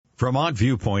Vermont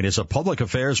Viewpoint is a public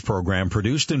affairs program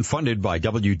produced and funded by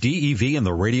WDEV and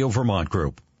the Radio Vermont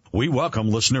Group. We welcome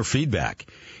listener feedback.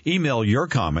 Email your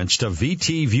comments to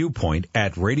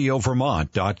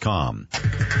vtviewpoint@radiovermont.com.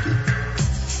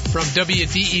 From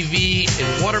WDEV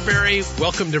in Waterbury,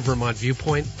 welcome to Vermont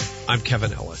Viewpoint. I'm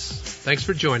Kevin Ellis. Thanks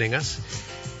for joining us.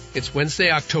 It's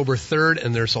Wednesday, October 3rd,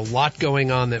 and there's a lot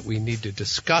going on that we need to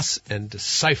discuss and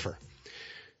decipher.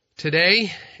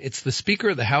 Today, it's the Speaker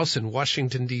of the House in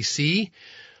Washington, D.C.,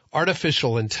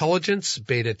 artificial intelligence,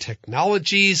 beta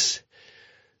technologies.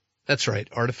 That's right,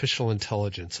 artificial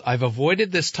intelligence. I've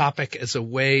avoided this topic as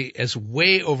way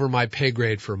over my pay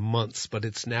grade for months, but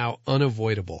it's now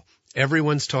unavoidable.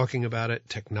 Everyone's talking about it.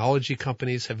 Technology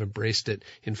companies have embraced it.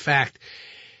 In fact,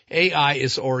 AI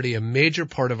is already a major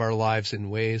part of our lives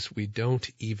in ways we don't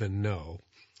even know.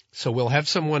 So we'll have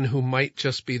someone who might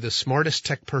just be the smartest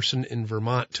tech person in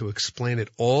Vermont to explain it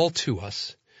all to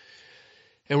us.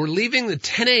 And we're leaving the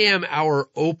 10 a.m. hour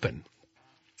open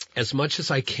as much as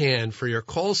I can for your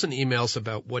calls and emails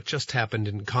about what just happened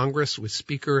in Congress with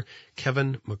Speaker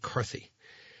Kevin McCarthy.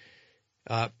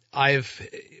 I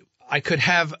could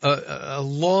have a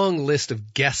long list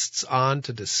of guests on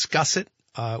to discuss it.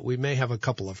 We may have a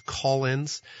couple of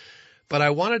call-ins. But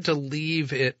I wanted to leave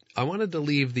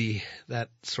that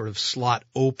sort of slot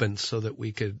open so that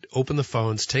we could open the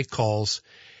phones, take calls,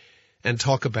 and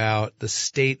talk about the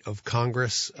state of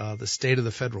Congress, the state of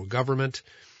the federal government,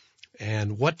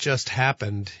 and what just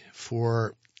happened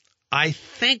for, I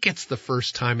think it's the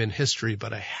first time in history,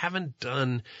 but I haven't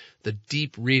done the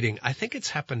deep reading. I think it's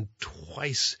happened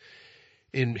twice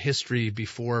in history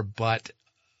before, but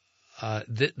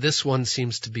this one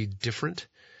seems to be different.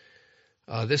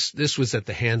 This was at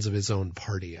the hands of his own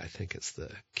party, I think it's the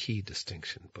key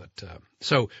distinction. But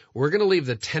so we're going to leave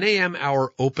the 10 a.m.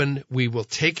 hour open. We will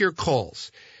take your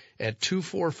calls at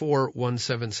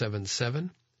 244-1777,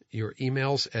 your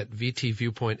emails at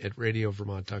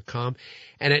vtviewpoint@radiovermont.com.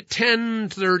 And at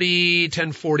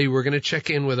 10:40, we're going to check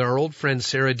in with our old friend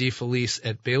Sarah DeFelice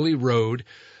at Bailey Road,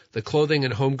 the clothing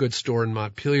and home goods store in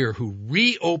Montpelier, who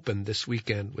reopened this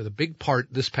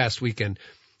past weekend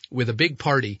with a big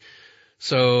party.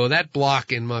 So that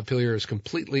block in Montpelier is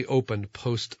completely opened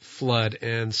post-flood,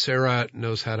 and Sarah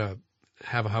knows how to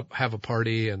have a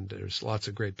party, and there's lots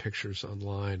of great pictures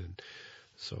online, and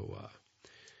so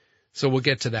we'll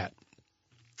get to that.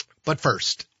 But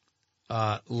first,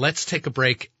 let's take a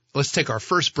break. Let's take our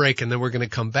first break, and then we're going to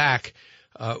come back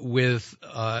with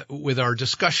our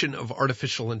discussion of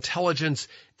artificial intelligence,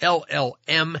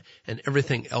 LLM, and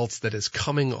everything else that is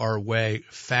coming our way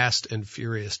fast and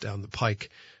furious down the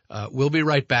pike. We'll be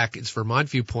right back. It's Vermont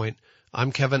Viewpoint.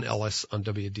 I'm Kevin Ellis on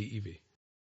WDEV.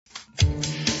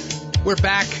 We're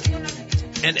back.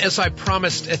 And as I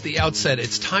promised at the outset,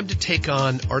 it's time to take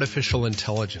on artificial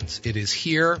intelligence. It is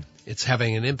here. It's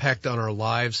having an impact on our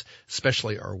lives,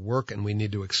 especially our work, and we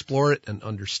need to explore it and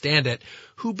understand it.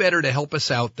 Who better to help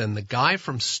us out than the guy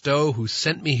from Stowe who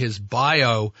sent me his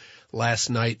bio last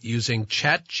night using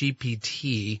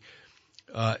ChatGPT,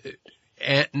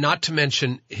 and not to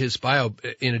mention his bio.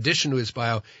 In addition to his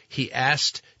bio, he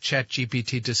asked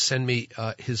ChatGPT to send me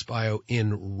his bio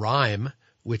in rhyme,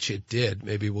 which it did.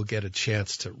 Maybe we'll get a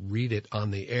chance to read it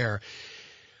on the air.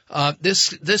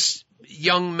 This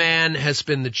young man has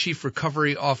been the chief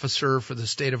recovery officer for the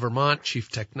state of Vermont, chief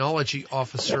technology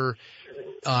officer.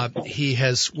 He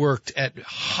has worked at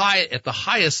the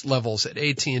highest levels at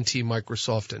AT&T,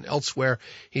 Microsoft, and elsewhere.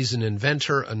 He's an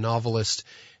inventor, a novelist,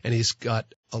 and he's got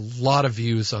a lot of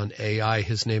views on AI.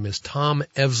 His name is Tom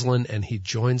Evslin, and he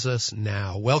joins us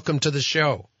now. Welcome to the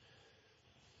show.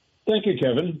 Thank you,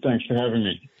 Kevin. Thanks for having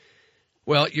me.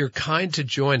 Well, you're kind to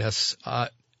join us.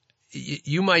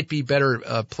 You might be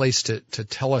better placed to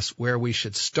tell us where we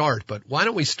should start, but why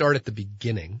don't we start at the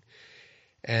beginning?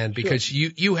 And because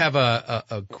sure. you have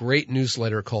a great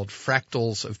newsletter called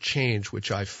Fractals of Change,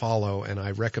 which I follow and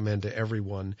I recommend to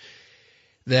everyone,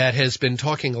 that has been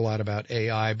talking a lot about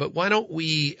AI. But why don't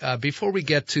we, before we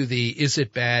get to the is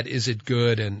it bad, is it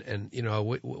good, and you know,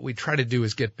 what we try to do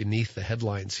is get beneath the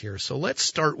headlines here. So let's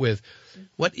start with,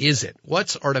 what is it?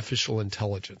 What's artificial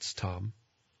intelligence, Tom?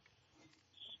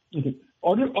 Okay.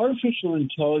 Artificial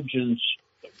intelligence,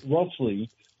 roughly,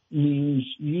 means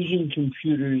using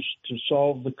computers to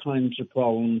solve the kinds of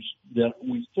problems that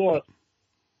we thought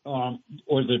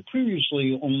or that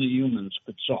previously only humans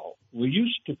could solve. We're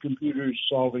used to computers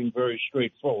solving very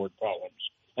straightforward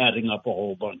problems, adding up a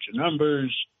whole bunch of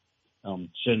numbers,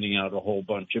 sending out a whole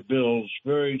bunch of bills,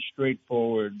 very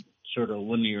straightforward, sort of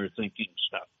linear thinking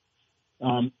stuff.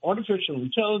 Artificial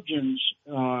intelligence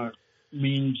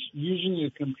means using a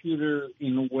computer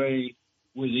in a way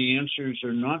where the answers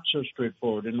are not so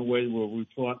straightforward in a way where we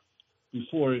thought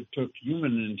before it took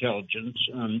human intelligence.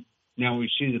 Now we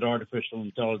see that artificial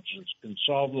intelligence can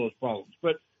solve those problems.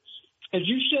 But as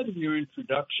you said in your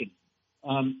introduction,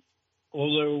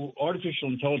 although artificial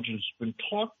intelligence has been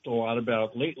talked a lot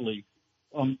about lately,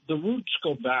 the roots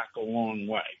go back a long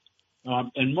way.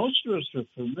 And most of us are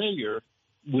familiar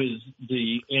with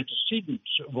the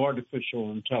antecedents of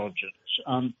artificial intelligence.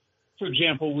 For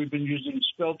example, we've been using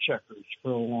spell checkers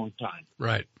for a long time.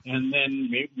 Right. And then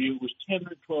maybe it was 10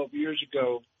 or 12 years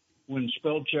ago when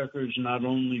spell checkers not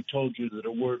only told you that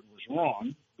a word was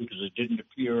wrong, because it didn't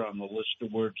appear on the list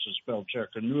of words the spell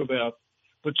checker knew about,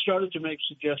 but started to make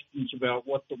suggestions about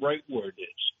what the right word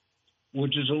is,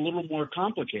 which is a little more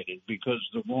complicated because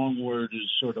the wrong word is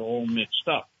sort of all mixed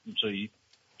up. And so you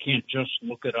can't just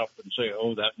look it up and say,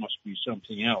 oh, that must be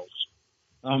something else.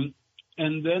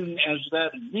 And then as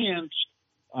that advanced,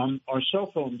 our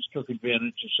cell phones took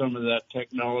advantage of some of that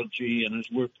technology, and as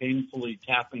we're painfully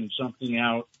tapping something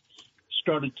out,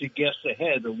 started to guess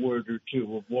ahead a word or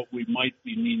two of what we might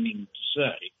be meaning to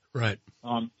say. Right.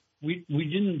 We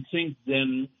didn't think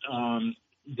then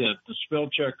that the spell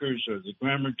checkers or the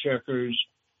grammar checkers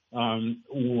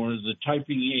or the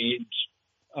typing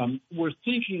aids were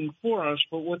thinking for us,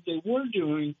 but what they were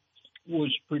doing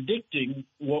was predicting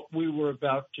what we were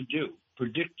about to do,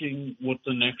 predicting what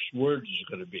the next word is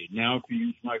going to be. Now, if you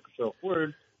use Microsoft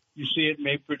Word, you see it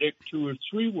may predict 2 or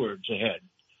 3 words ahead.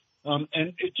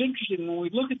 And it's interesting, when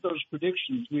we look at those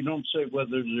predictions, we don't say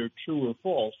whether they're true or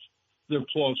false. They're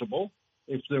plausible.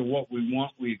 If they're what we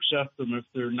want, we accept them. If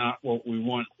they're not what we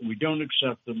want, we don't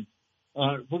accept them.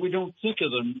 But we don't think of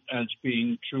them as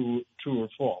being true or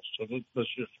false. So let's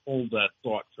just hold that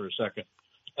thought for a second.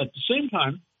 At the same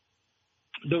time,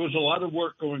 there was a lot of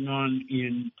work going on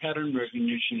in pattern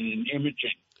recognition and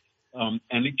imaging.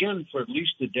 And again, for at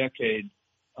least a decade,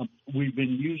 we've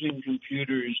been using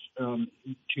computers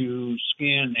to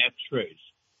scan X-rays,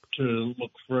 to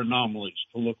look for anomalies,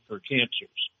 to look for cancers.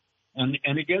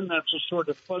 And again, that's a sort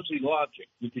of fuzzy logic,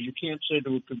 because you can't say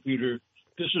to a computer,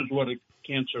 this is what a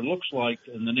cancer looks like,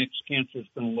 and the next cancer is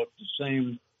going to look the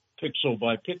same pixel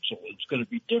by pixel. It's going to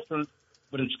be different,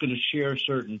 but it's going to share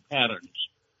certain patterns.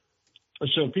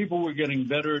 So people were getting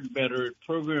better and better at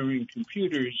programming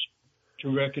computers to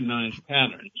recognize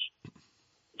patterns.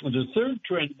 The third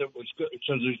trend that was good,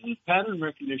 so there's this pattern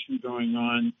recognition going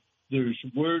on. There's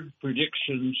word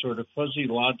prediction, sort of fuzzy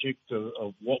logic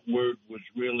of what word was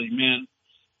really meant.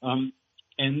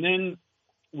 And then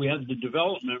we had the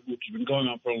development, which has been going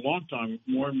on for a long time, with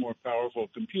more and more powerful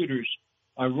computers.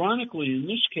 Ironically, in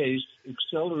this case,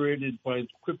 accelerated by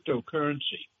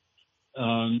cryptocurrency,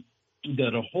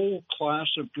 that a whole class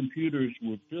of computers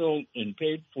were built and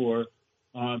paid for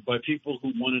by people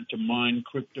who wanted to mine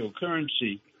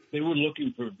cryptocurrency. They were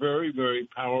looking for very, very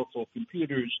powerful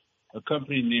computers. A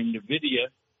company named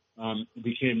NVIDIA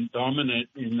became dominant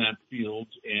in that field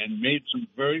and made some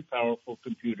very powerful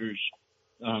computers.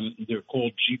 They're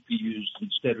called GPUs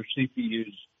instead of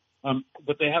CPUs,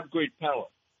 but they have great power.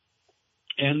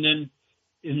 And then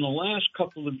in the last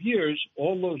couple of years,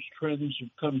 all those trends have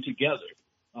come together.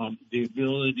 The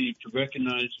ability to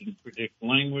recognize and predict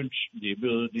language, the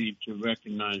ability to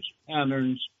recognize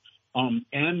patterns,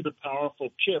 and the powerful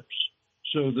chips,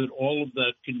 so that all of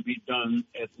that can be done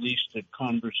at least at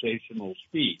conversational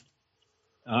speed.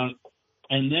 And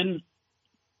then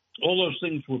all those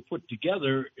things were put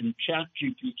together, and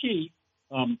ChatGPT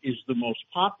is the most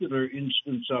popular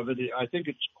instance of it. I think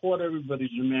it's caught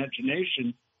everybody's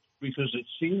imagination because it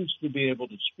seems to be able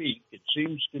to speak. It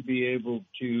seems to be able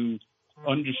to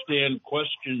understand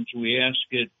questions we ask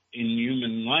it in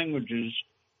human languages,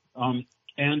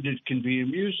 and it can be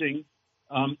amusing,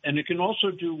 and it can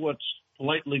also do what's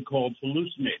politely called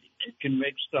hallucinating. It can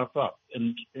make stuff up.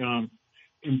 And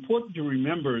important to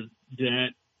remember that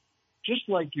just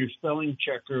like your spelling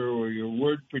checker or your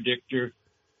word predictor,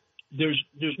 there's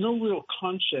no real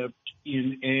concept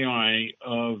in AI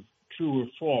of true or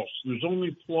false. There's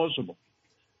only plausible.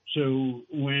 So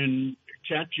when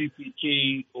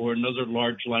ChatGPT or another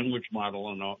large language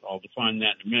model, and I'll define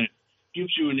that in a minute,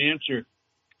 gives you an answer,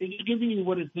 it's giving you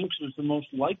what it thinks is the most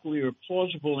likely or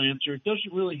plausible answer. It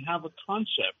doesn't really have a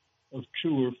concept of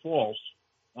true or false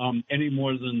any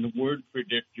more than the word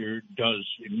predictor does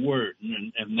in Word,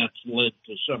 and that's led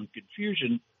to some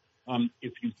confusion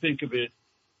if you think of it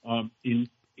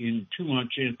in too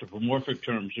much anthropomorphic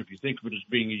terms. If you think of it as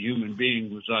being a human being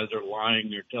who's either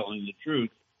lying or telling the truth,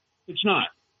 it's not.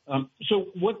 So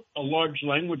what a large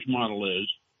language model is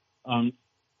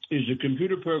a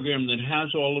computer program that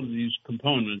has all of these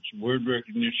components, word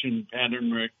recognition,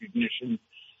 pattern recognition,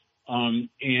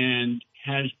 and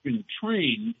has been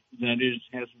trained, that is,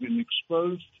 has been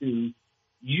exposed to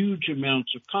huge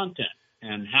amounts of content.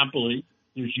 And happily,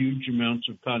 there's huge amounts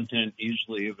of content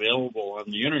easily available on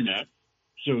the Internet.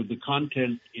 So the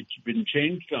content it's been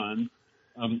changed on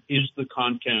is the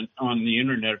content on the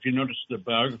Internet. If you notice, the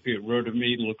biography it wrote of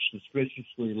me looks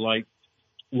suspiciously like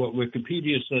what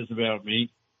Wikipedia says about me.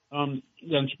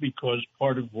 That's because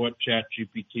part of what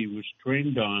ChatGPT was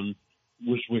trained on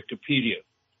was Wikipedia.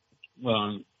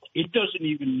 It doesn't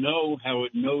even know how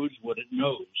it knows what it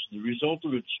knows. The result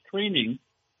of its training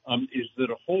is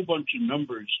that a whole bunch of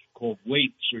numbers called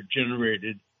weights are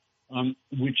generated,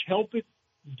 which help it,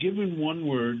 given one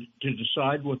word, to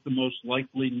decide what the most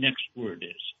likely next word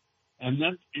is. And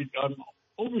that, I'm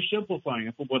oversimplifying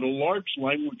it, but what a large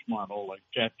language model like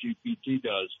ChatGPT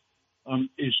does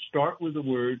is start with a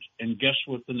word and guess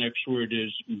what the next word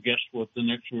is and guess what the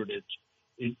next word is.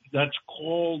 That's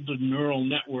called the neural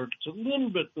network. It's a little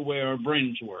bit the way our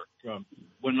brains work.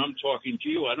 When I'm talking to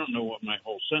you, I don't know what my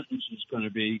whole sentence is going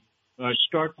to be. I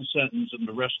start the sentence and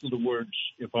the rest of the words,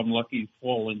 if I'm lucky,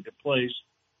 fall into place.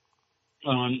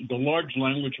 The large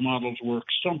language models work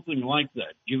something like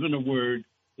that. Given a word,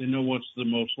 they know what's the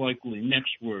most likely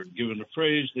next word. Given a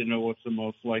phrase, they know what's the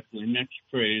most likely next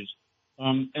phrase.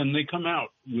 And they come out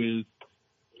with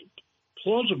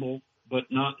plausible but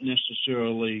not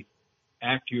necessarily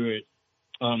accurate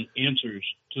answers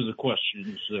to the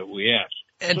questions that we ask.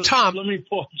 And so, Tom, let me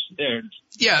pause there.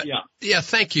 Yeah,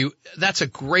 thank you. That's a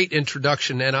great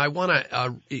introduction, and I want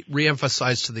to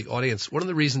reemphasize to the audience, one of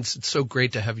the reasons it's so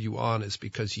great to have you on is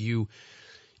because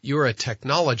you're a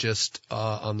technologist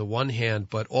on the one hand,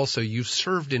 but also you've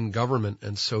served in government,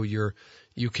 and so you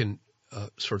can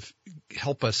sort of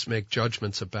help us make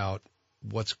judgments about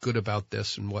what's good about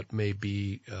this and what may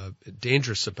be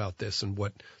dangerous about this and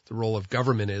what the role of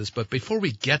government is. But before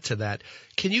we get to that,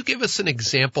 can you give us an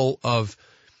example of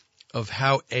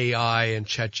how AI and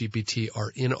ChatGPT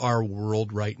are in our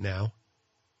world right now?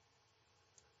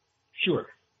 Sure.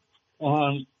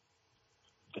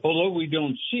 Although we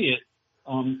don't see it,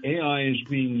 AI is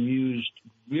being used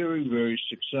very, very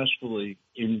successfully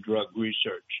in drug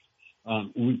research.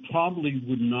 We probably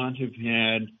would not have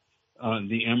had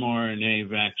the mRNA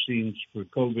vaccines for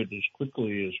COVID as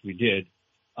quickly as we did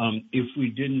if we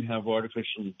didn't have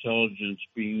artificial intelligence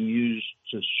being used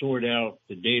to sort out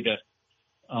the data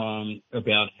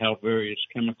about how various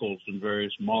chemicals and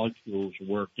various molecules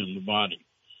work in the body.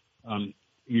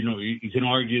 You can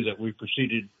argue that we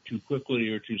proceeded too quickly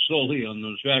or too slowly on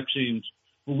those vaccines,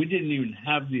 but we didn't even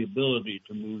have the ability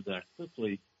to move that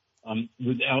quickly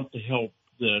without the help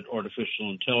that artificial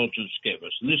intelligence gave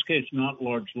us. In this case, not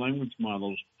large language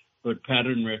models, but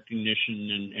pattern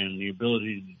recognition and the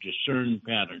ability to discern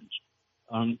patterns.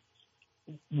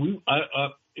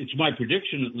 It's my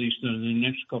prediction, at least, that in the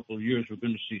next couple of years, we're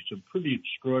going to see some pretty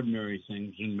extraordinary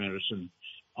things in medicine.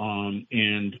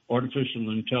 And artificial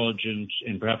intelligence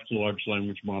and perhaps the large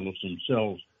language models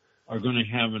themselves are going to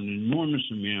have an enormous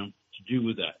amount to do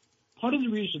with that. Part of the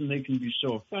reason they can be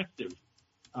so effective,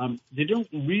 they don't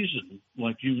reason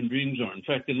like human beings are. In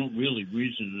fact, they don't really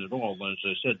reason at all. As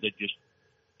I said, they just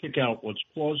pick out what's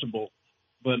plausible.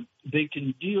 But they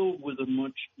can deal with a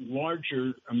much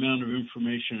larger amount of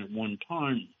information at one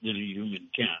time than a human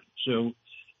can. So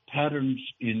patterns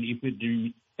in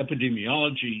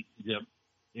epidemiology that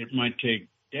it might take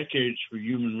decades for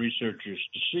human researchers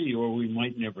to see, or we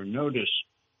might never notice,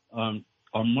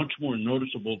 are much more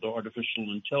noticeable to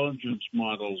artificial intelligence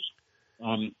models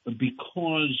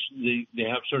because they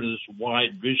have sort of this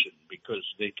wide vision, because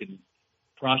they can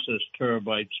process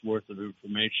terabytes worth of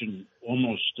information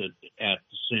almost at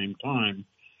the same time.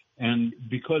 And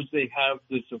because they have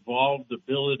this evolved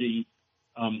ability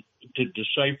to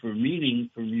decipher meaning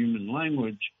from human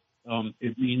language,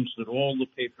 it means that all the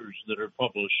papers that are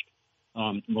published,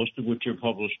 most of which are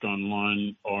published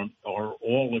online, are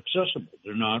all accessible.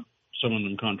 They're not, some of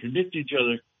them contradict each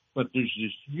other, but there's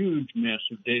this huge mass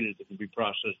of data that can be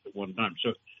processed at one time.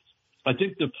 So I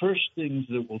think the first things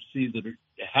that we'll see that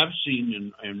have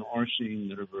seen and are seeing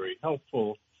that are very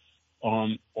helpful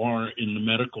are in the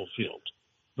medical field.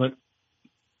 But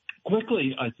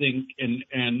quickly, I think, and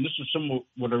this is somewhat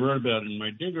what I wrote about in my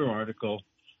Digger article,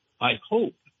 I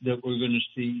hope that we're going to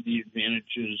see the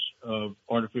advantages of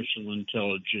artificial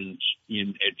intelligence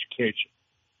in education.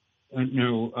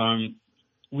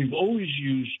 We've always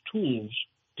used tools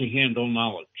to handle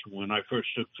knowledge. When I first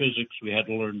took physics, we had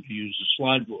to learn to use the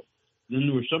slide rule. Then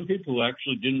there were some people who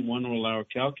actually didn't want to allow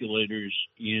calculators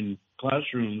in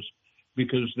classrooms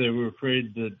because they were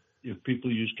afraid that if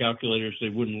people used calculators, they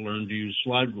wouldn't learn to use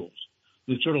slide rules.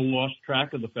 They sort of lost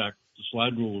track of the fact that the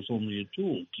slide rule was only a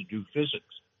tool to do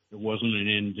physics. It wasn't an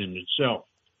end in itself.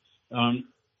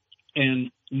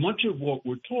 And much of what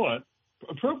we're taught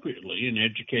appropriately in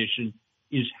education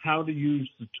is how to use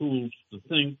the tools to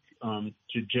think,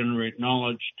 to generate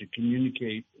knowledge, to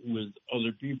communicate with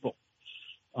other people.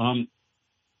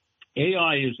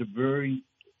 AI is a very,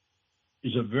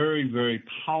 very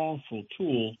powerful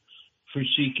tool for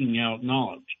seeking out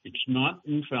knowledge. It's not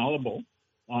infallible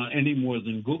any more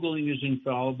than Googling is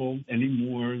infallible, any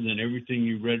more than everything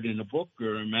you read in a book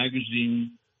or a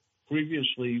magazine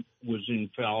previously was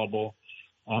infallible.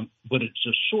 But it's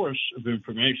a source of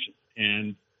information,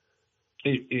 and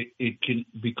it can,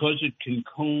 because it can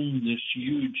comb this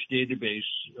huge database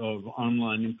of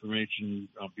online information,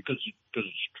 because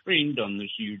it's trained on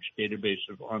this huge database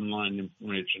of online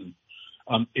information,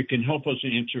 it can help us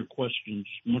answer questions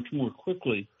much more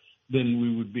quickly than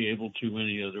we would be able to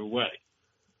any other way.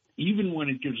 Even when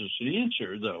it gives us an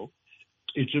answer, though,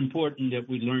 it's important that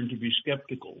we learn to be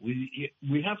skeptical.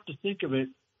 We have to think of it.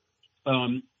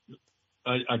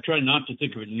 I try not to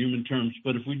think of it in human terms,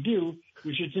 but if we do,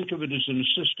 we should think of it as an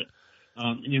assistant.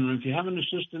 If you have an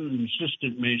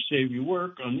assistant may save you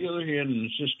work. On the other hand, an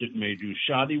assistant may do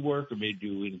shoddy work or may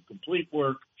do incomplete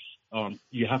work.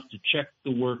 You have to check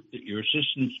the work that your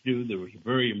assistants do. There was a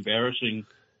very embarrassing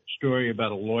story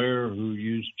about a lawyer who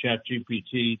used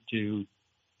ChatGPT to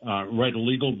write a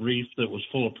legal brief that was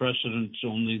full of precedents,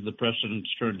 only the precedents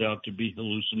turned out to be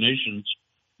hallucinations.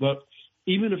 But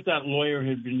even if that lawyer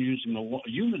had been using a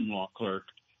human law clerk,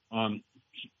 the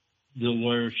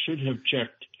lawyer should have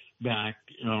checked back,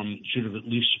 should have at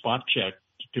least spot checked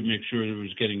to make sure that it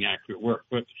was getting accurate work.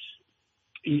 But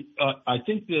I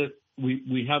think that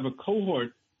we have a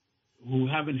cohort who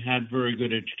haven't had very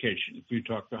good education. If you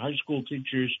talk to high school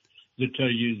teachers, they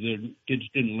tell you that kids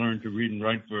didn't learn to read and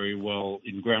write very well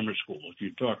in grammar school. If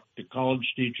you talk to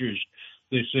college teachers,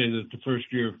 they say that the first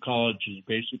year of college is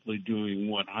basically doing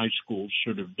what high school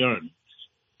should have done.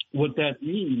 What that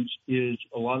means is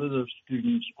a lot of those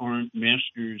students aren't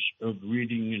masters of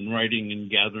reading and writing and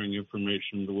gathering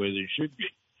information the way they should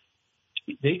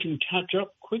be. They can catch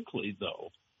up quickly,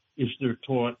 though, if they're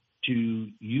taught to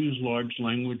use large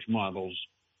language models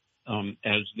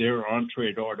as their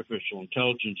entree to artificial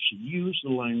intelligence, to use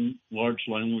the large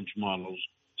language models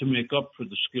to make up for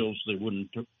the skills they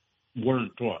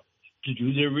weren't taught, to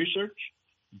do their research,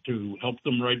 to help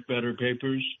them write better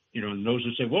papers. And those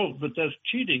that say, well, but that's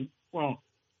cheating. Well,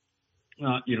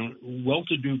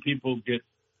 well-to-do people get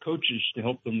coaches to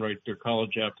help them write their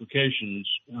college applications.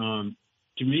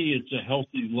 To me, it's a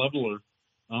healthy leveler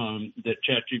that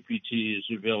ChatGPT is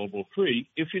available free,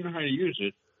 if you know how to use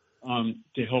it,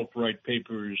 to help write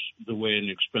papers the way an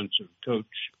expensive coach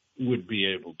would be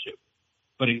able to.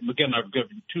 But again, I've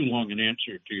given too long an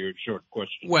answer to your short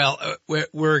question. Well,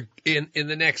 we're in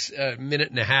the next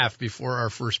minute and a half before our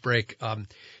first break.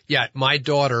 My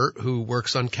daughter, who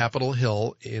works on Capitol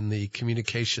Hill in the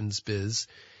communications biz,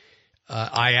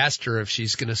 I asked her if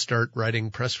she's going to start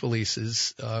writing press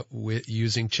releases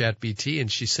using ChatGPT,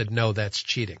 and she said, no, that's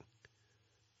cheating.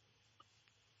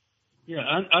 Yeah,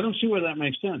 I don't see where that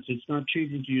makes sense. It's not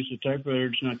cheating to use a typewriter.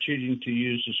 It's not cheating to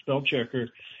use a spell checker.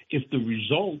 If the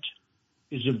result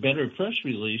is a better press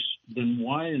release, then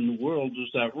why in the world is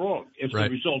that wrong? If the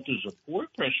result is a poor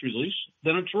press release,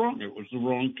 then it's wrong. It was the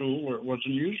wrong tool or it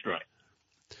wasn't used right.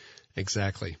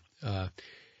 Exactly.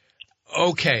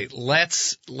 Okay,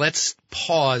 let's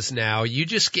pause now. You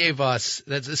just gave us,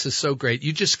 this is so great,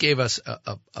 you just gave us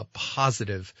a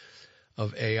positive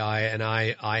of AI, and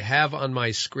I have on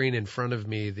my screen in front of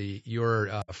me your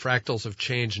Fractals of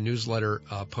Change newsletter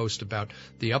post about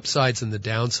the upsides and the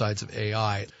downsides of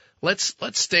AI. Let's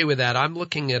stay with that. I'm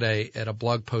looking at a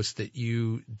blog post that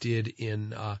you did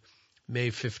in May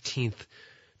 15th,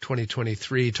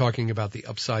 2023, talking about the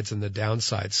upsides and the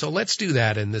downsides. So let's do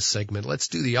that in this segment. Let's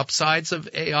do the upsides of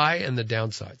AI and the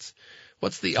downsides.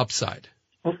 What's the upside?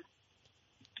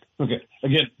 Okay.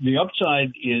 Again, the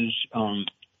upside is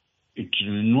it's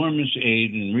an enormous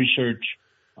aid in research.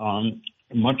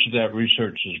 Much of that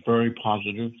research is very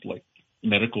positive, like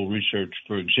medical research,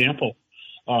 for example.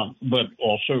 But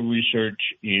also research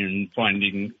in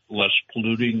finding less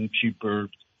polluting, cheaper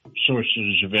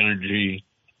sources of energy,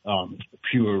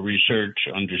 pure research,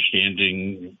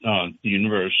 understanding the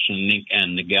universe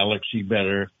and the galaxy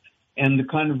better, and the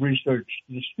kind of research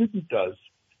the student does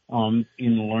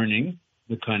in learning,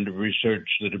 the kind of research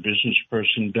that a business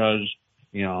person does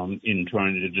in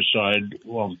trying to decide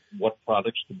what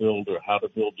products to build or how to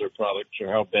build their products or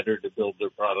how better to build their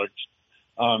products.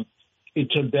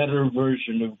 It's a better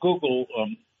version of Google. For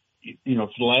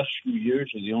the last few years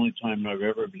are the only time I've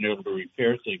ever been able to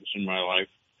repair things in my life.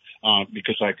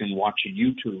 because I can watch a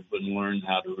YouTube and learn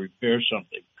how to repair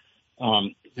something.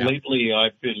 Lately,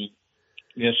 I've been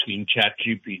asking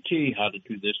ChatGPT how to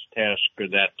do this task or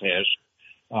that task,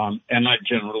 and I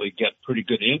generally get pretty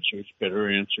good answers, better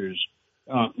answers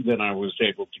than I was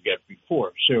able to get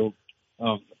before. So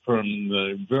from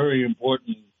the very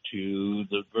important to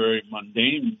the very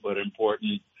mundane but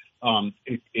important,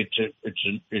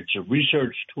 it's a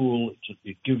research tool.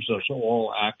 It gives us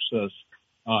all access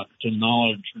to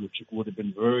knowledge, which would have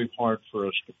been very hard for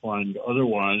us to find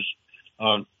otherwise,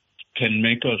 can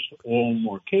make us all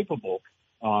more capable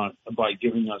by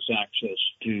giving us access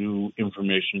to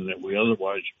information that we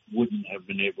otherwise wouldn't have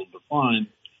been able to find,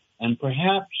 and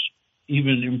perhaps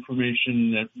even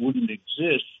information that wouldn't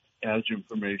exist as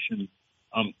information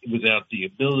without the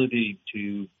ability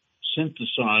to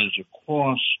synthesize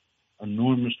across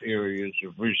enormous areas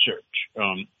of research.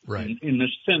 Right. In a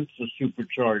sense, a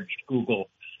supercharged Google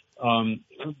and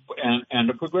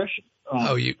a progression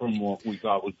from what we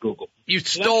got with Google. You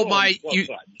stole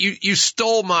you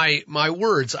stole my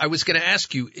words. I was going to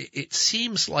ask you. It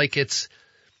seems like it's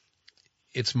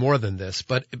more than this,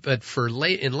 but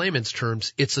in layman's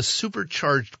terms, it's a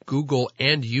supercharged Google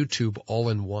and YouTube all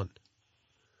in one.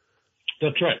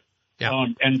 That's right. Yeah.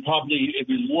 And probably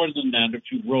even more than that if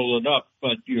you roll it up.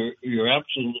 But you're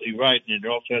absolutely right, and it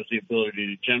also has the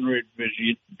ability to generate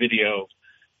video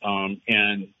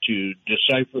and to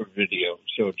decipher video.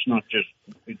 So it's not just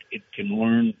it can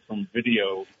learn from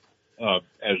video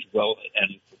as well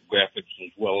and graphics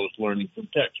as well as learning from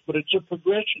text. But it's a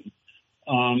progression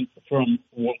from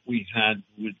what we had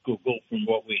with Google, from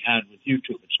what we had with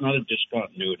YouTube. It's not a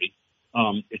discontinuity.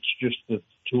 It's just that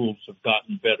the tools have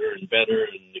gotten better and better,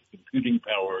 and the computing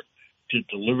power to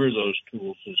deliver those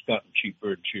tools has gotten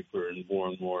cheaper and cheaper and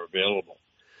more available.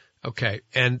 Okay,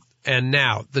 and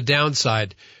now the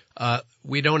downside.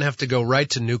 We don't have to go right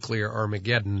to nuclear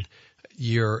Armageddon.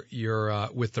 You're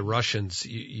with the Russians.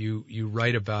 You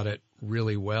write about it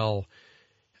really well.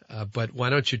 But why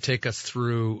don't you take us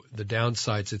through the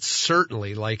downsides? It's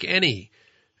certainly, like any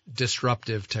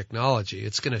disruptive technology,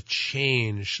 it's going to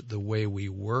change the way we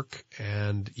work.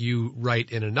 And you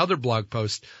write in another blog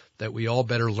post that we all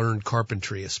better learn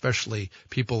carpentry, especially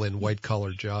people in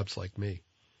white-collar jobs like me.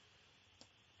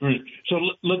 Right. So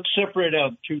let's separate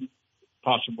out two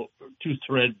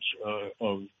threads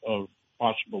of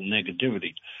possible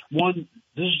negativity. One,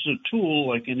 this is a tool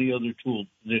like any other tool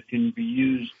that can be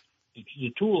used.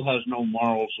 The tool has no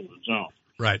morals of its own.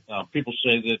 Right. People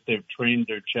say that they've trained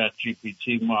their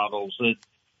ChatGPT models. That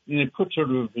they put sort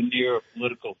of a veneer of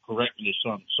political correctness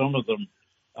on some of them,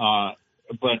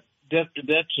 but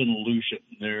that's an illusion.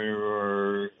 There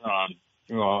are,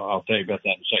 I'll tell you about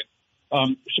that in a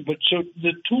second. So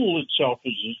the tool itself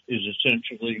is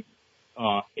essentially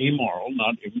amoral,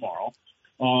 not immoral,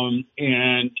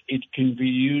 and it can be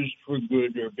used for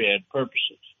good or bad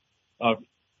purposes.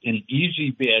 An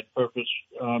easy bad purpose,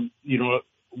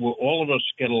 all of us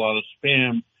get a lot of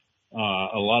spam,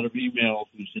 a lot of email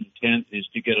whose intent is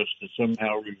to get us to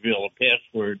somehow reveal a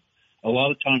password. A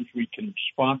lot of times we can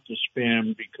spot the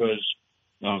spam because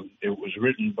it was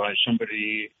written by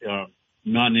somebody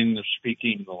non-English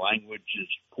speaking, the language is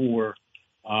poor,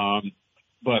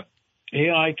 but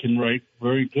AI can write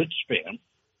very good spam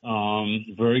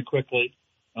very quickly.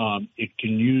 It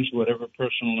can use whatever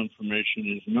personal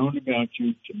information is known about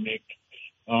you to make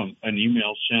an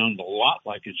email sound a lot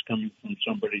like it's coming from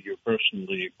somebody you're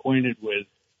personally acquainted with.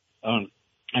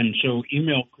 And so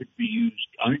email could be used,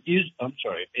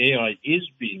 AI is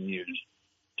being used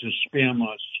to spam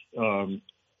us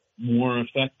more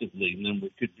effectively than we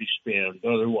could be spammed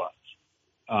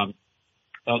otherwise.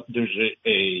 There's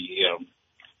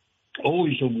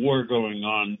always a war going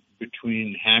on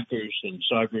between hackers and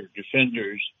cyber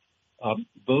defenders.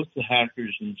 Both the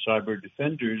hackers and cyber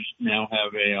defenders now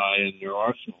have AI in their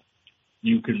arsenal.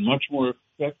 You can much more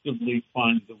effectively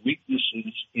find the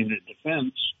weaknesses in a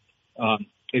defense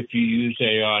if you use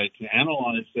AI to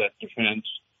analyze that defense.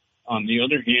 On the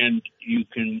other hand, you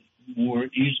can more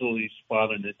easily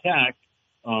spot an attack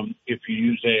if you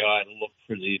use AI to look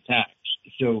for the attacks.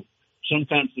 So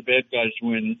sometimes the bad guys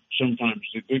win, sometimes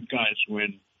the good guys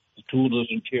win. The tool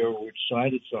doesn't care which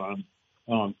side it's on,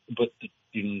 but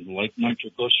like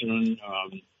nitroglycerin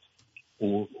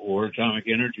or atomic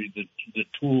energy, the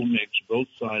tool makes both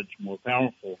sides more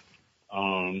powerful,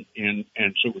 and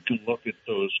so we can look at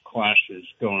those clashes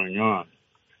going on.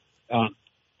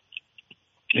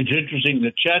 It's interesting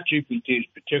that ChatGPT is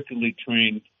particularly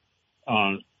trained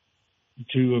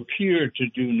to appear to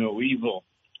do no evil,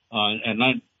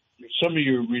 and some of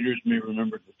your readers may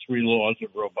remember the 3 laws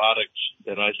of robotics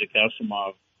that Isaac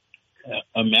Asimov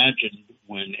imagined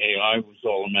when AI was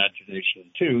all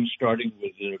imagination too, starting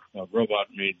with a robot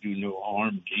may do no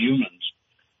harm to humans.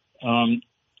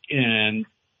 And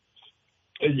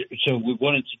so we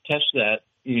wanted to test that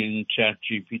in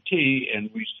ChatGPT, and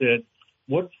we said,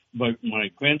 my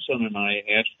grandson and I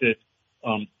asked it,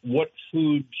 what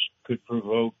foods could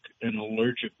provoke an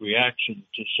allergic reaction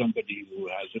to somebody who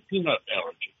has a peanut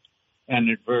allergy? And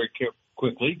it very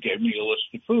quickly gave me a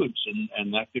list of foods,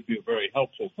 and that could be a very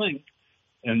helpful thing.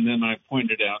 And then I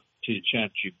pointed out to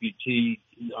ChatGPT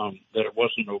that it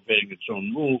wasn't obeying its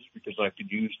own rules because I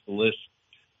could use the list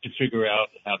to figure out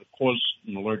how to cause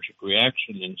an allergic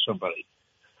reaction in somebody.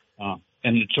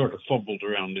 And it sort of fumbled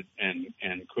around it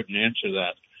and couldn't answer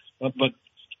that. But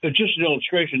it's just an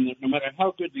illustration that no matter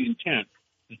how good the intent,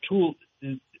 the tool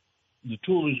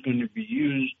is going to be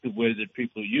used the way that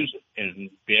people use it. And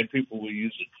bad people will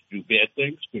use it to do bad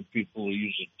things. Good people will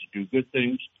use it to do good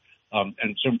things.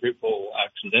 And some people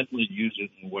accidentally use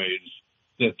it in ways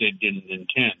that they didn't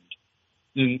intend.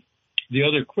 Then the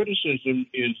other criticism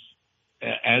is,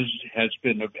 as has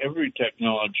been of every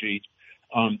technology,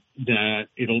 that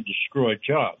it'll destroy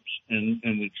jobs. And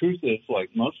the truth is, like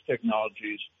most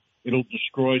technologies, it'll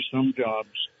destroy some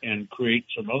jobs and create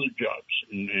some other jobs.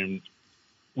 And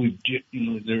we did,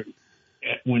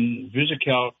 when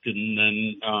VisiCalc and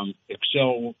then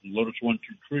Excel, Lotus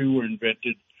 1-2-3 were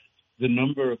invented, the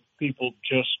number of people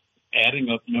just adding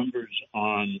up numbers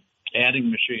on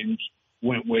adding machines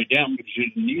went way down because you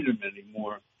didn't need them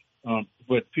anymore.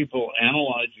 But people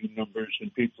analyzing numbers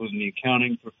and people in the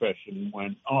accounting profession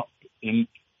went up. And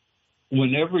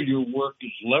whenever your work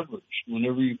is leveraged,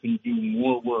 whenever you can do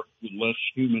more work with less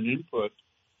human input,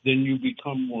 then you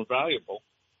become more valuable.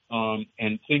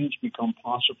 And things become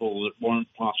possible that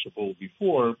weren't possible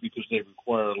before because they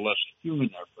require less human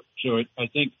effort. So I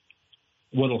think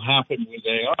what will happen with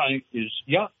AI is,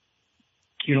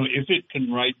 if it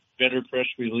can write better press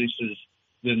releases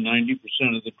than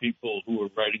 90% of the people who are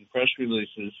writing press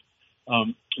releases,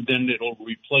 then it'll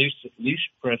replace at least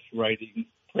press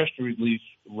release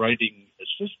writing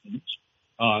assistants.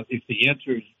 If the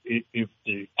answer is, if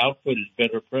the output is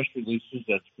better press releases,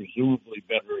 that's presumably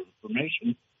better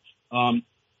information.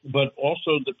 But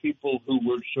also the people who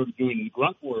were sort of doing the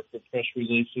grunt work of press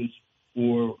releases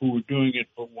or who were doing it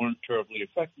but weren't terribly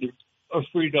effective are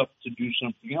freed up to do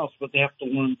something else, but they have to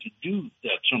learn to do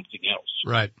that something else.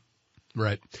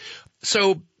 Right.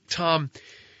 So, Tom,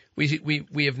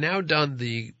 we have now done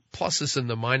the pluses and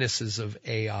the minuses of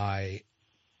AI.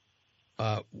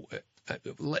 I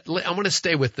want to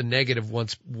stay with the negative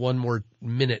one more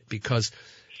minute because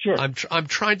sure. I'm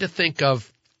trying to think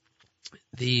of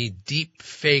the deep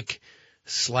fake /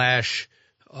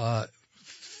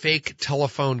 fake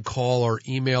telephone call or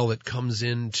email that comes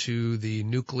into the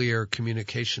Nuclear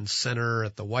Communications Center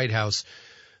at the White House,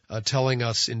 telling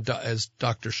us, as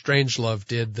Dr. Strangelove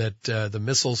did, that the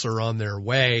missiles are on their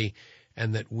way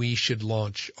and that we should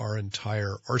launch our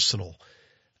entire arsenal.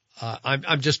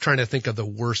 I'm just trying to think of the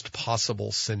worst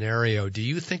possible scenario. Do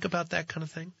you think about that kind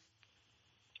of thing?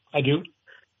 I do.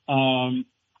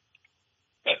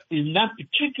 In that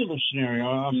particular scenario,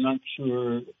 I'm not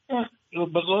sure,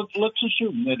 but let's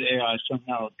assume that AI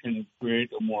somehow can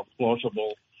create a more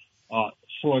plausible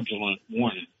fraudulent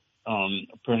warning,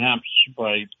 perhaps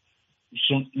by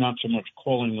not so much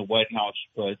calling the White House,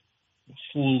 but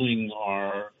fooling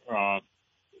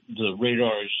the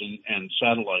radars and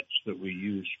satellites that we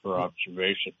use for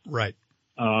observation. Right.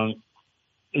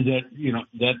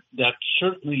 That's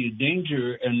certainly a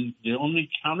danger, and the only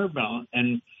counterbalance,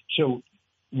 and so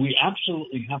we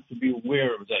absolutely have to be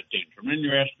aware of that danger. And then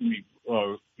you're asking me,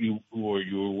 you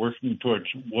were working towards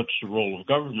what's the role of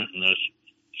government in this.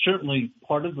 Certainly,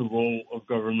 part of the role of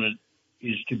government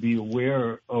is to be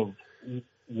aware of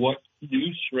what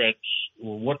new threats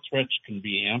or what threats can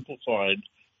be amplified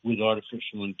with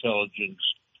artificial intelligence,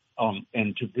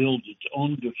 and to build its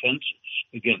own defenses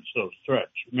against those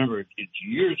threats. Remember, it's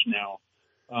years now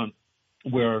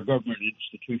where our government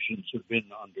institutions have been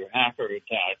under hacker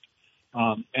attack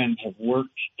and have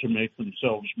worked to make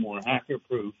themselves more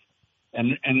hacker-proof.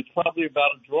 And it's probably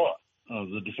about a draw.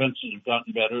 The defenses have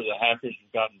gotten better. The hackers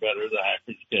have gotten better. The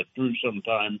hackers get through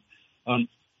sometime.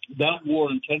 That war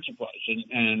intensifies,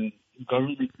 and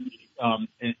government and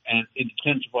it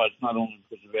intensifies not only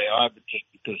because of AI, but just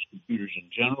because computers in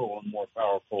general are more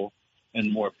powerful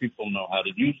and more people know how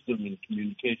to use them, and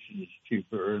communication is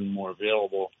cheaper and more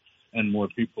available, and more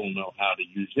people know how to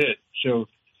use it. So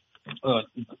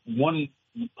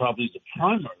probably the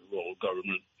primary role of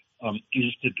government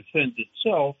is to defend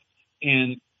itself,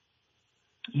 and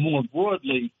more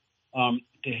broadly,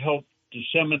 to help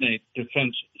disseminate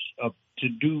defenses, to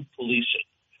do policing.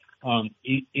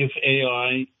 If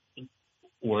AI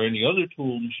or any other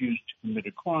tool is used to commit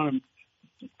a crime,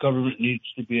 government needs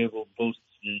to be able both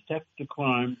to detect the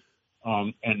crime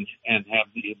and have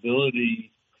the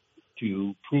ability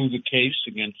to prove a case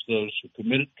against those who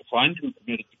committed, to find who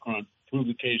committed the crime, prove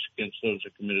a case against those who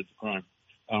committed the crime,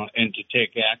 and to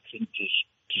take action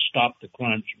to stop the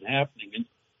crimes from happening.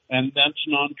 And that's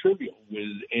non-trivial.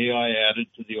 With AI added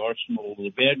to the arsenal of the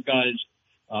bad guys,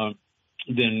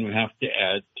 then we have to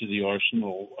add to the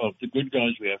arsenal of the good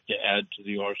guys. We have to add to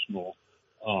the arsenal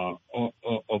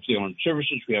of the armed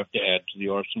services. We have to add to the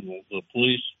arsenal of the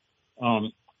police.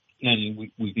 And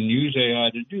we can use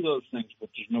AI to do those things, but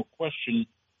there's no question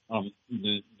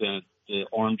that the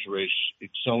arms race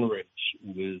accelerates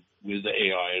with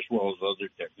AI as well as other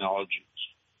technologies.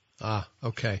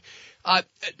 Okay.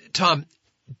 Tom,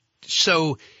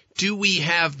 so do we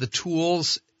have the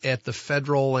tools at the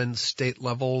federal and state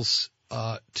levels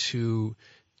to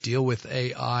deal with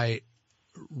AI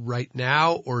right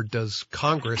now, or does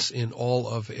Congress, in all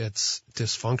of its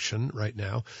dysfunction right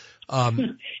now,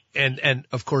 and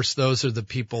of course those are the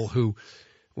people who,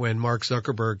 when Mark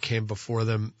Zuckerberg came before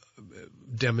them,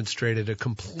 demonstrated a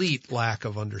complete lack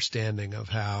of understanding of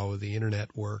how the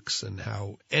internet works and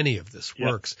how any of this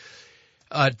works.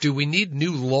 Do we need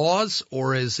new laws,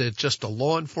 or is it just a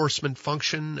law enforcement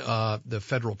function, the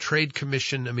Federal Trade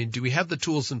Commission? I mean, do we have the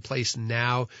tools in place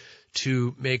now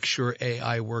to make sure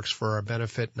AI works for our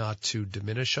benefit, not to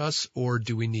diminish us, or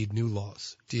do we need new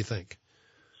laws, do you think?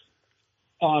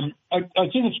 I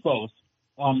think it's both.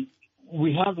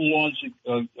 We have laws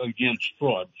against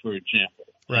fraud, for example.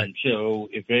 Right. And so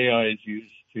if AI is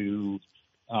used to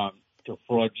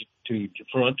defraud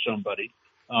somebody,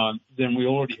 then we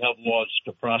already have laws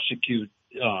to prosecute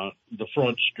the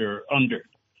fraudster under.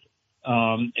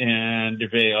 And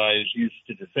if AI is used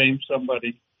to defame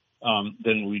somebody,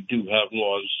 then we do have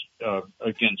laws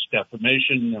against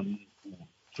defamation, and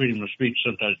freedom of speech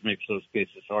sometimes makes those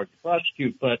cases hard to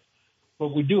prosecute. But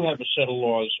we do have a set of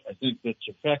laws, I think, that's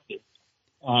effective.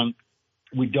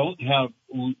 We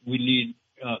need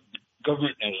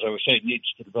government, as I was saying,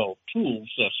 needs to develop tools.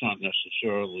 That's not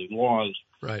necessarily laws.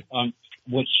 Right.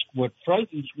 What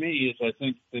frightens me is I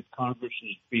think that Congress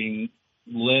is being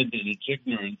led in its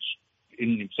ignorance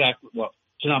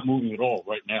it's not moving at all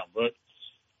right now, but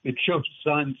it shows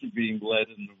signs of being led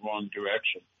in the wrong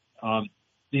direction.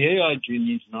 The AI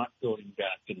genie is not going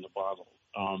back in the bottle.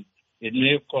 It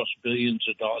may have cost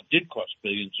did cost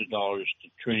billions of dollars to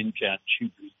train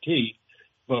ChatGPT,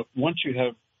 but once you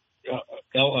have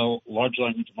large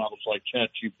language models like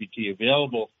ChatGPT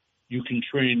available, you can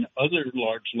train other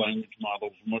large language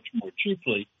models much more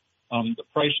cheaply. The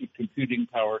price of computing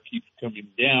power keeps coming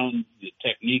down. The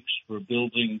techniques for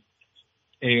building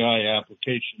AI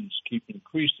applications keep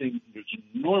increasing. There's an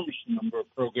enormous number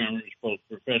of programmers, both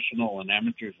professional and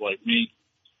amateurs like me,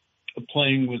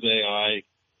 playing with AI.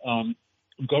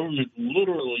 Government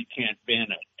literally can't ban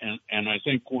it. And I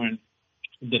think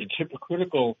that it's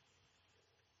hypocritical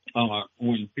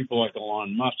when people like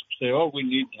Elon Musk say, we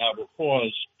need to have a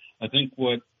pause. I think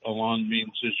what Elon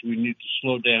means is we need to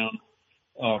slow down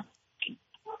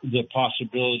the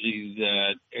possibility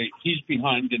that he's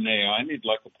behind in AI and he'd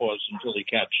like a pause until he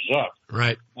catches up.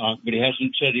 Right. But he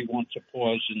hasn't said he wants a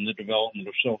pause in the development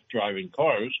of self-driving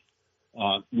cars,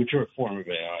 which are a form of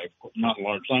AI, not a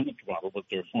large language model, but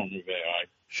they're a form of AI.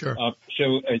 Sure.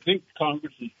 So I think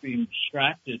Congress is being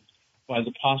distracted by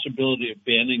the possibility of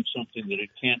banning something that it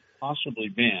can't possibly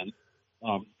ban,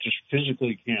 just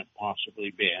physically can't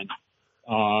possibly ban,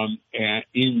 and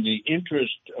in the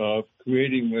interest of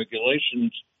creating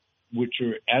regulations which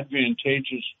are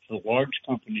advantageous to large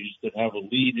companies that have a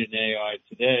lead in AI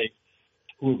today,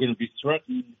 who are going to be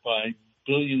threatened by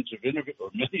millions of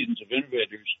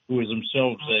innovators who are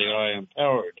themselves AI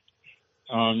empowered.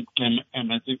 And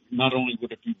I think not only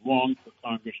would it be wrong for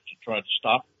Congress to try to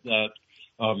stop that,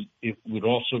 it would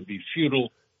also be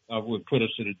futile, would put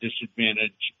us at a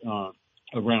disadvantage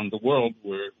around the world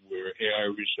where AI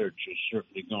research is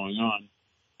certainly going on.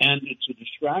 And it's a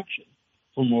distraction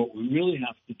from what we really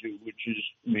have to do, which is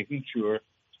making sure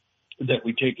that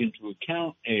we take into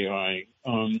account AI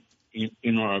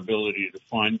in our ability to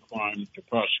find crime, to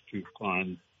prosecute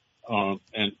crime,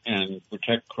 and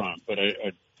protect crime. But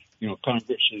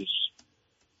Congress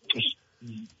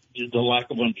the lack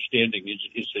of understanding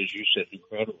is, as you said,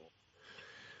 incredible.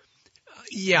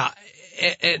 Yeah,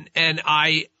 and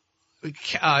I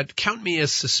count me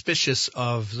as suspicious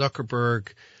of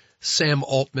Zuckerberg, Sam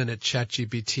Altman at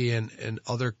ChatGPT, and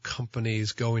other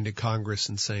companies going to Congress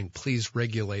and saying, please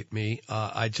regulate me.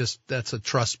 That's a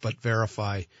trust but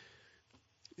verify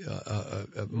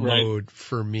mode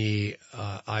for me.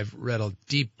 I've read a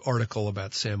deep article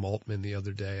about Sam Altman the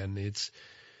other day, and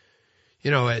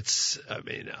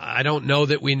I don't know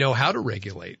that we know how to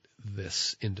regulate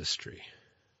this industry.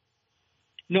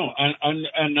 No,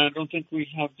 and I don't think we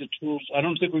have the tools. I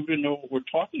don't think we even know what we're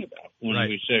talking about when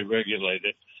we say regulate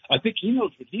it. I think he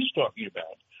knows what he's talking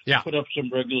about. Yeah. Put up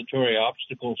some regulatory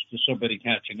obstacles to somebody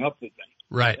catching up with them.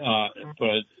 Right.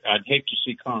 But I'd hate to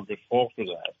see Congress fall for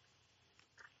that.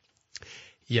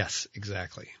 Yes,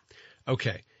 exactly.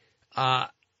 Okay. What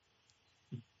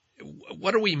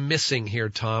are we missing here,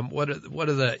 Tom? What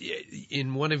are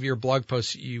in one of your blog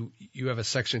posts, you have a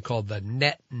section called the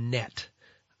net.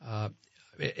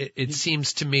 It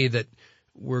seems to me that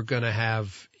we're going to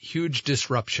have huge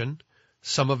disruption.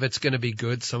 Some of it's going to be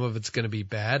good, some of it's going to be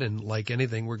bad, and like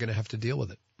anything, we're going to have to deal with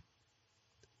it.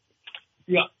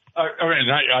 Yeah,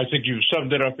 I think you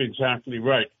summed it up exactly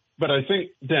right. But I think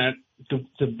that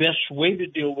the best way to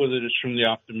deal with it is from the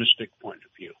optimistic point of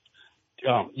view.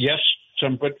 Yes,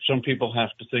 some people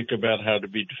have to think about how to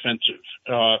be defensive,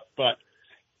 but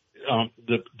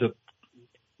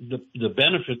the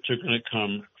benefits are going to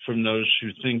come from those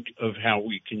who think of how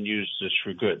we can use this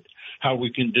for good, how we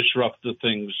can disrupt the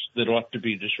things that ought to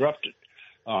be disrupted.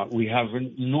 We have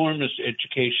enormous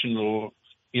educational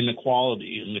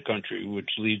inequality in the country,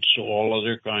 which leads to all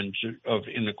other kinds of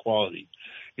inequality.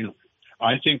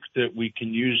 I think that we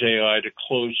can use AI to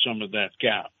close some of that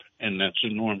gap, and that's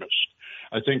enormous.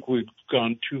 I think we've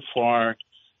gone too far.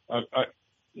 I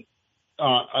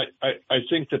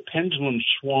think the pendulum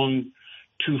swung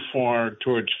too far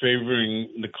towards favoring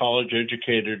the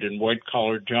college-educated and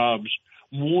white-collar jobs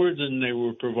more than they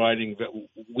were providing, I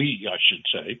should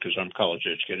say, because I'm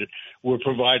college-educated, were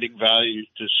providing value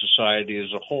to society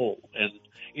as a whole. And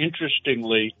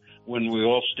interestingly, when we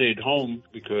all stayed home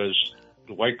because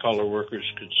the white-collar workers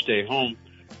could stay home,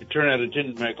 it turned out it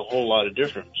didn't make a whole lot of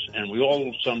difference. And we all of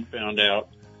a sudden found out,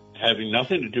 having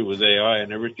nothing to do with AI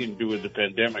and everything to do with the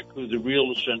pandemic, who the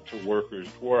real essential workers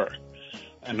were.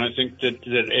 And I think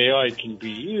that AI can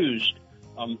be used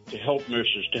to help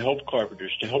nurses, to help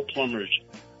carpenters, to help plumbers,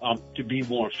 to be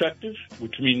more effective,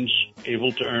 which means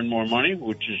able to earn more money,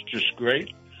 which is just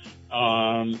great,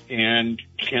 and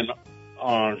can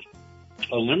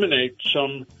eliminate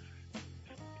some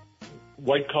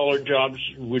white-collar jobs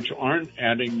which aren't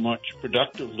adding much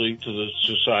productively to the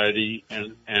society,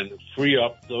 and free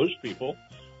up those people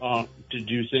to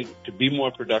do things, to be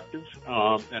more productive,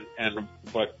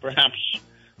 but perhaps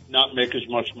not make as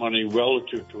much money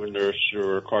relative to a nurse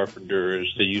or a carpenter as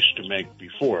they used to make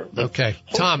before. But okay,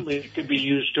 Tom. Hopefully it could be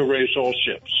used to raise all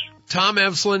ships. Tom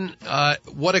Evslin,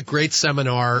 what a great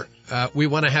seminar. We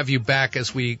want to have you back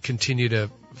as we continue to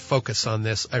focus on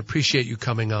this. I appreciate you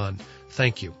coming on.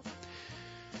 Thank you.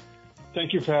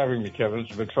 Thank you for having me, Kevin.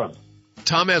 It's been fun.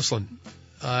 Tom Evslin,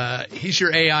 he's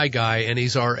your AI guy, and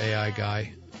he's our AI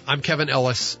guy. I'm Kevin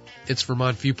Ellis. It's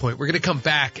Vermont Viewpoint. We're going to come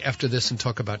back after this and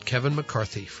talk about Kevin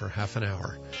McCarthy for half an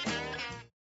hour.